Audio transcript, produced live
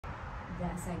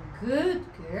That's a good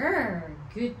girl.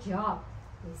 Good job.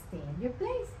 Stay in your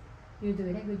place. You're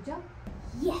doing a good job.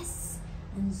 Yes,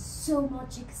 I'm so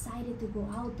much excited to go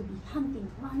out, to be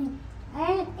hunting, running.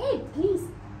 And hey, please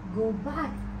go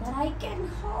back that I can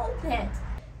hold it.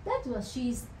 That's what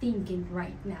she's thinking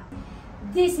right now.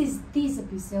 This is this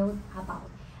episode about.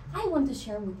 I want to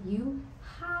share with you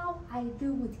how I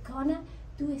do with Kona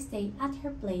to stay at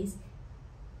her place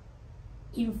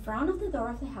in front of the door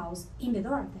of the house, in the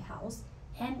door of the house,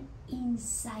 and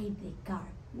inside the car.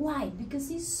 Why? Because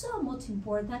it's so much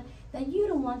important that you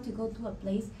don't want to go to a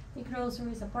place, the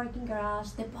groceries, a parking garage,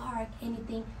 the park,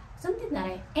 anything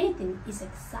is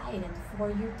excited for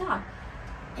your dog.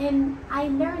 And I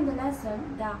learned the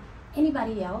lesson that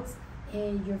anybody else,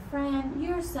 your friend,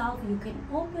 yourself, you can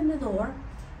open the door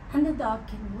and the dog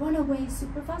can run away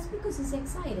super fast because it's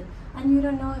excited. And you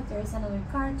don't know if there is another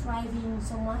car driving,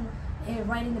 someone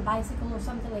riding the bicycle or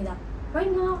something like that. Right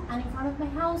now, I'm in front of my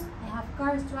house, I have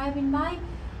cars driving by,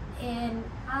 and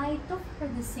I taught her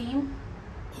the same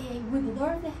with the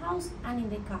door of the house and in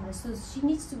the car. So she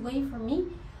needs to wait for me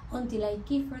until I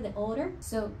give her the order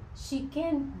so she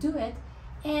can do it,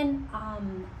 and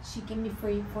she can be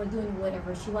free for doing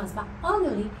whatever she wants, but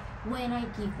only when I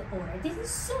give the order. This is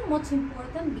so much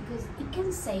important because it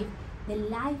can save the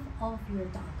life of your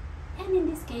dog, and in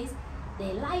this case,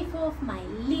 the life of my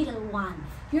little one.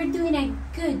 You're doing a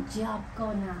good job,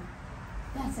 Kona.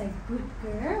 That's a good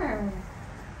girl.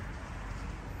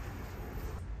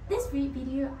 This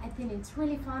video, I think it's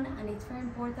really fun and it's very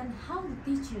important how to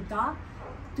teach your dog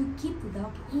to keep the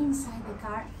dog inside the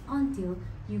car until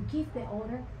you give the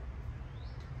order.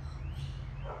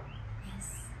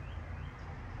 Yes.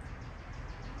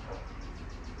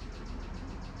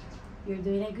 You're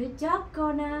doing a good job,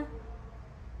 Kona.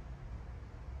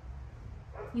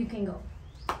 You can go.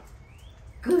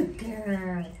 Good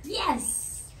girl.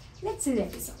 Yes. Let's do the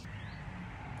episode.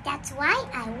 That's why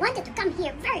I wanted to come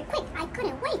here very quick. I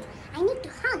couldn't wait. I need to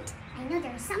hunt. I know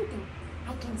there's something.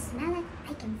 I can smell it.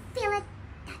 I can feel it.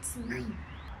 That's mine.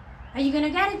 Are you gonna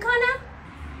get it, Kona?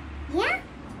 Yeah?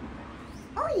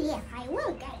 Oh yeah, I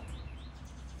will get it.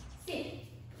 Sit.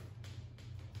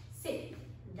 Sit.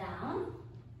 Down.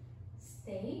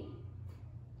 Stay.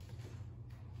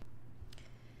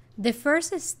 The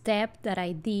first step that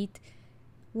I did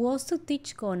was to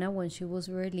teach Kona when she was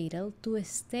very little to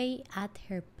stay at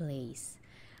her place.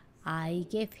 I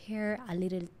gave her a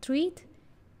little treat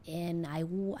and I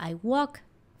walk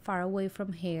far away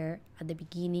from her at the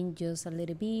beginning, just a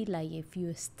little bit, like a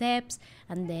few steps,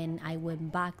 and then I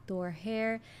went back to her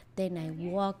hair, then I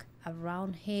walk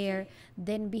around her,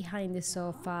 then behind the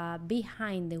sofa,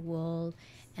 behind the wall,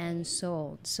 and so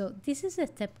on. So this is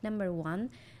step number one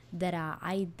that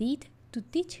I did to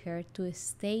teach her to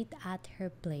stay at her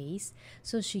place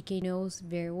so she can know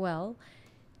very well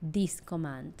this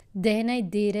command. Then I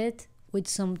did it with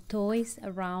some toys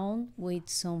around, with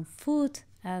some food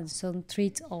and some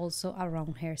treats also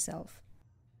around herself.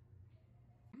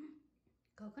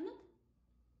 Coconut?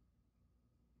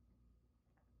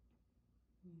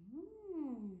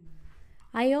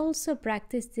 I also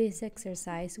practiced this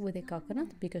exercise with the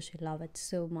coconut because she loved it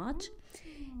so much.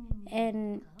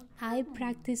 And I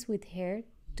practice with her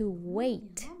to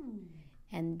wait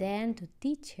and then to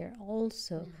teach her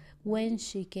also when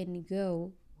she can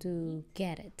go to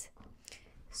get it.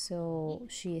 So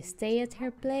she stay at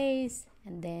her place,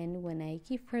 and then when I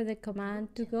give her the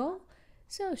command to go,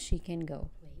 so she can go.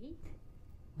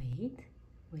 Wait.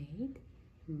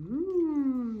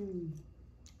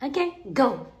 Okay,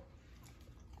 go.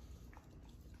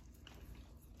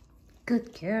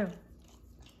 Good girl.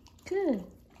 Good.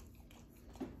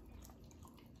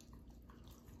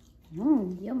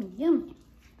 Yummy. Yummy.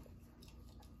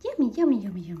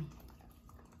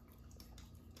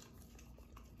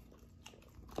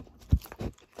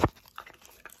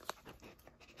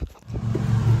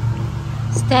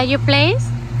 Stay at your place.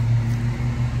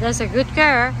 That's a good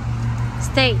girl.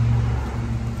 Stay.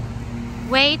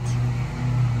 Wait.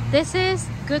 This is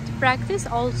good practice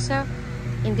also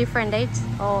in different days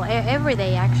or every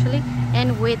day actually,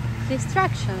 and with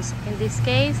distractions. In this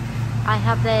case, I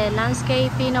have the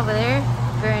landscaping over there,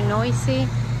 very noisy.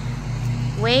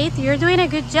 Wait, you're doing a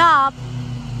good job.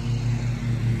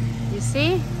 You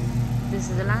see, this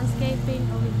is the landscaping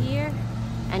over here,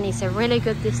 and it's a really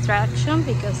good distraction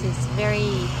because it's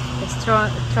very strong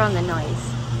the noise.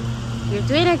 You're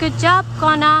doing a good job,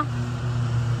 Kona.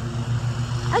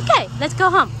 Okay, let's go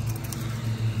home.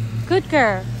 Good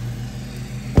girl.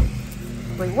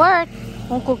 Reward.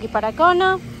 Un cookie para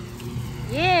Kona.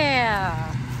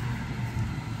 Yeah.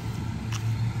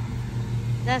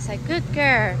 That's a good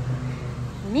girl.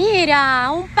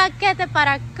 Mira, un paquete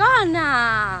para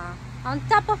Kona. On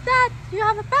top of that, you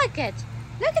have a package.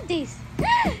 Look at this.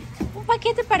 Un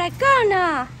paquete para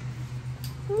Kona.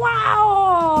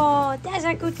 Wow, that's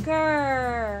a good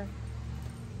girl.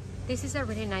 This is a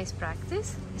really nice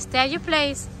practice. Stay at your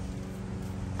place.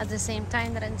 At the same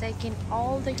time that I'm taking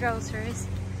all the groceries,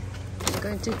 I'm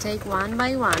going to take one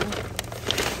by one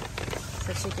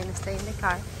so she can stay in the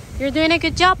car. You're doing a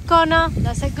good job, Kona.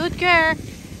 That's a good girl.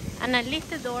 And I leave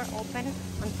the door open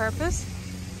on purpose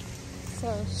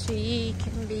so she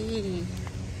can be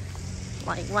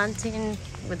like wanting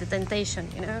with the temptation,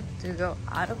 you know, to go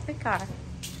out of the car.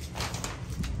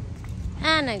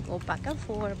 And I go back and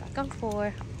forth, back and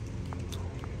forth.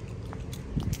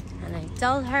 And I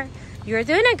tell her, you're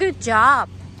doing a good job.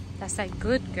 That's a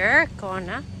good girl,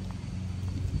 Kona.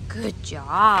 Good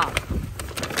job.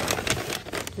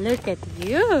 Look at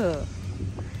you.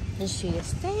 And she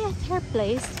stay at her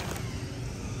place.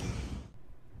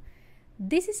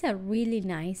 This is a really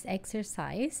nice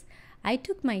exercise. I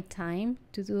took my time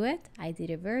to do it. I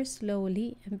did it very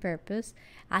slowly on purpose.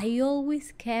 I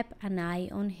always kept an eye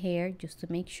on her just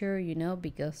to make sure, you know,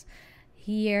 because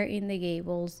here in the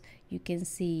gables you can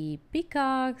see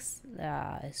peacocks,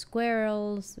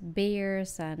 squirrels,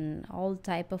 bears, and all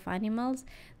type of animals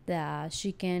that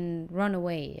she can run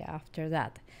away after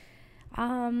that.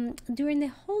 During the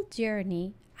whole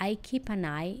journey, I keep an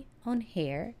eye on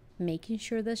her, making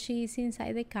sure that she is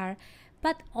inside the car,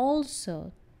 but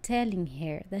also telling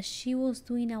her that she was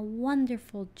doing a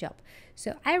wonderful job.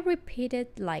 So I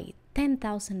repeated like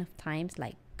 10,000 of times,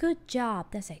 like, good job,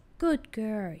 that's a good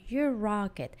girl, you're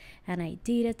rocket. And I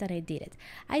did it, and I did it.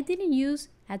 I didn't use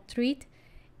a treat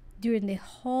during the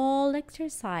whole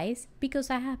exercise because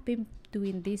I have been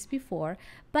doing this before,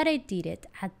 but I did it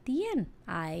at the end.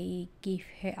 I gave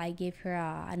her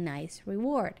a nice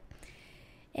reward.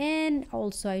 And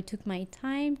also I took my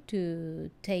time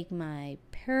to take my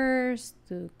purse,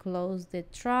 to close the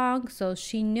trunk, so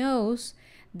she knows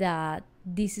that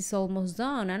this is almost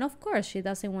done. And of course she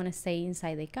doesn't want to stay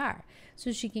inside the car,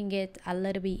 so she can get a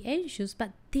little bit anxious,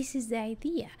 but this is the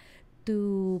idea,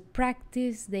 to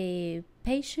practice the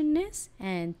patientness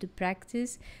and to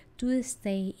practice to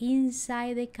stay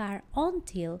inside the car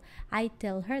until I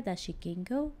tell her that she can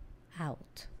go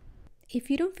out. If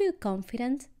you don't feel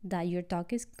confident that your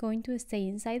dog is going to stay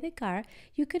inside the car,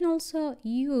 you can also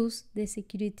use the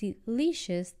security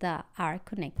leashes that are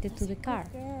connected to the car.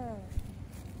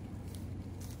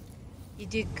 You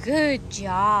do good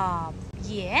job.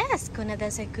 Yes, Kona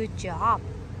does a good job.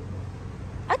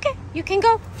 Okay, you can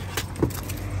go.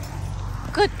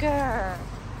 Good girl.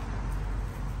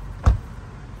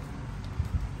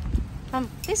 Come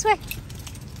this way.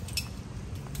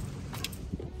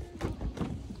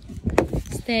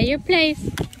 Stay at your place.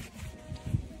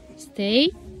 Stay.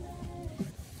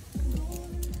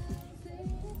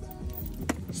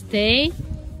 Stay.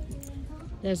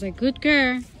 That's a good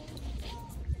girl.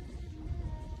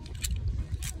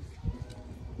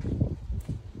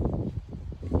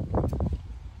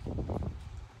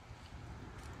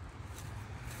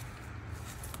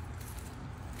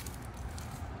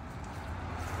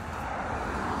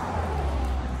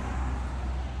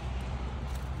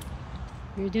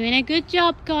 You're doing a good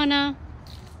job, Kona.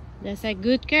 That's a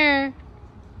good girl.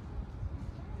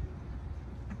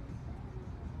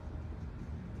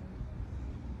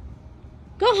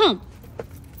 Go home.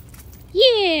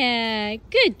 Yeah,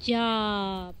 good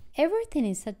job. Everything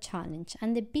is a challenge,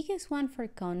 and the biggest one for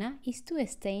Kona is to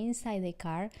stay inside the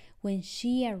car when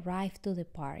she arrived to the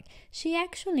park. She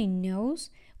actually knows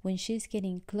when she's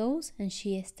getting close, and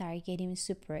she starts getting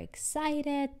super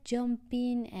excited,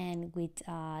 jumping, and with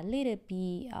a little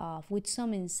bit of with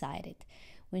some anxiety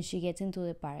when she gets into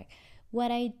the park.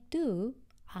 What I do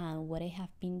and what I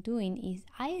have been doing is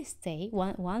I stay,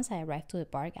 once I arrive to the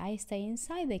park, I stay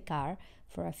inside the car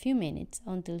for a few minutes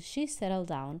until she settles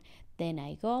down. Then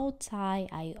I go outside,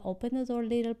 I open the door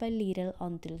little by little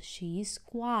until she is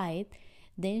quiet.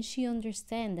 Then she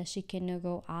understands that she cannot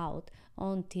go out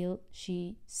until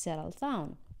she settles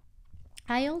down.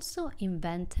 I also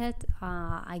invented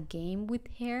a game with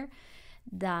her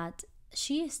that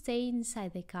she stays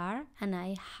inside the car and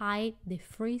I hide the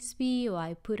frisbee, or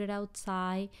I put it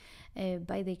outside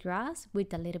by the grass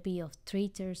with a little bit of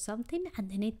treat or something, and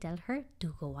then I tell her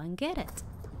to go and get it.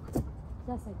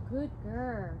 That's a good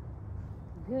girl.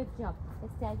 Good job.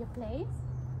 Stay at your place.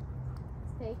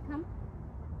 Stay calm.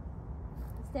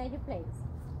 Stay at your place.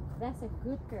 That's a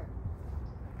good girl.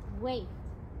 Wait.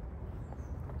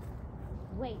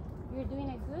 Wait. You're doing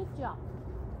a good job.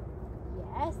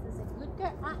 Yes, that's a good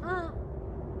girl.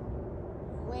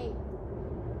 Wait.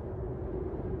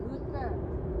 Good girl.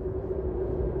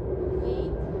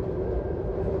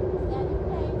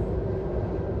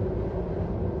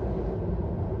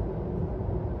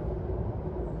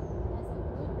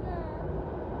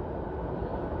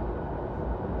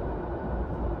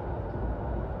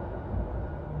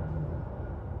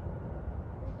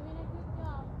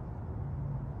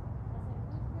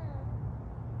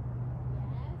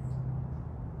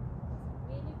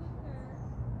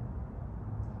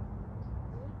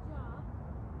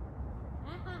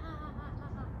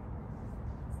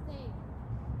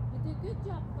 Good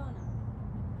job, Kona.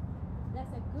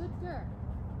 That's a good girl.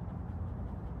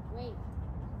 Wait.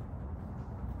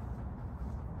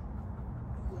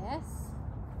 Yes.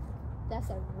 That's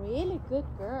a really good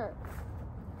girl.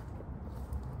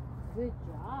 Good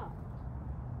job.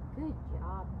 Good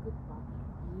job. Good puppy.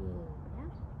 Yeah.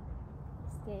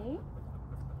 Stay.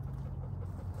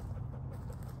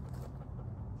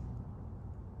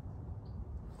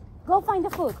 Go find the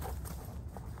food.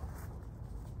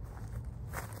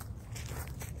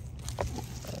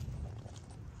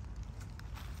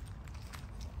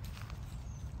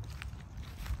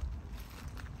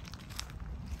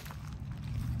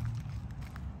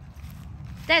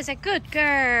 That's a good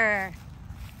girl.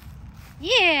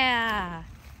 Yeah.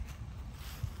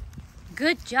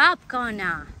 Good job,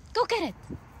 Kona. Go get it.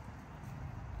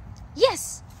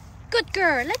 Yes. Good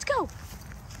girl. Let's go.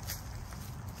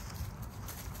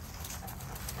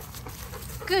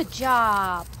 Good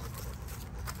job.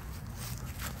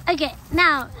 Okay,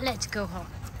 now let's go home.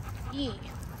 Yeah.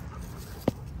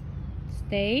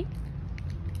 Stay.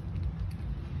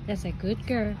 That's a good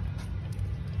girl.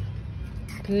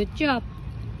 Good job.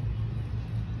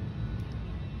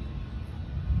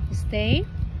 Stay.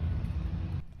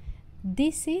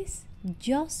 This is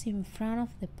just in front of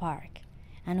the park.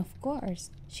 And of course,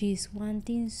 she's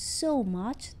wanting so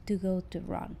much to go to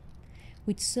run.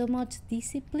 With so much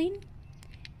discipline,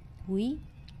 we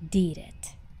did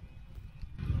it.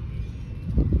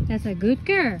 That's a good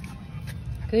girl.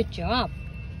 Good job.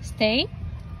 Stay.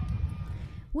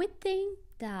 We think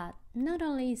that not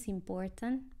only is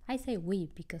important, I say we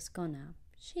because Kona,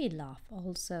 she loves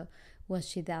also what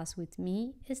she does with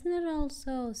me. It's not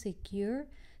also secure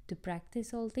to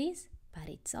practice all this, but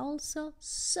it's also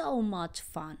so much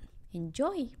fun.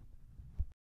 Enjoy!